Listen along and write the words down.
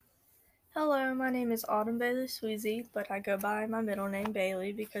Hello, my name is Autumn Bailey Sweezey, but I go by my middle name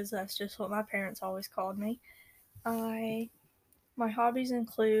Bailey because that's just what my parents always called me. I My hobbies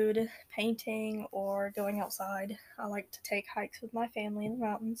include painting or going outside. I like to take hikes with my family in the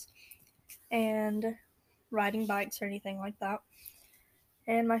mountains and riding bikes or anything like that.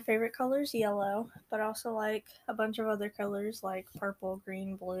 And my favorite color is yellow, but I also like a bunch of other colors like purple,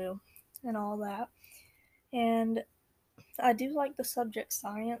 green, blue, and all that. And I do like the subject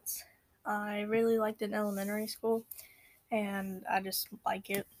science. I really liked it in elementary school and I just like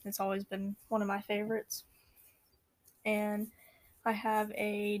it. It's always been one of my favorites. And I have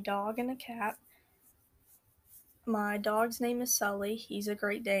a dog and a cat. My dog's name is Sully. He's a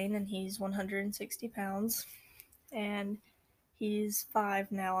Great Dane and he's 160 pounds. And he's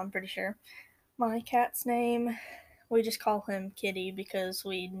 5 now, I'm pretty sure. My cat's name, we just call him Kitty because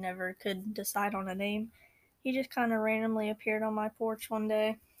we never could decide on a name. He just kind of randomly appeared on my porch one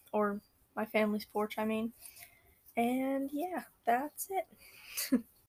day, or my family's porch, I mean. And yeah, that's it.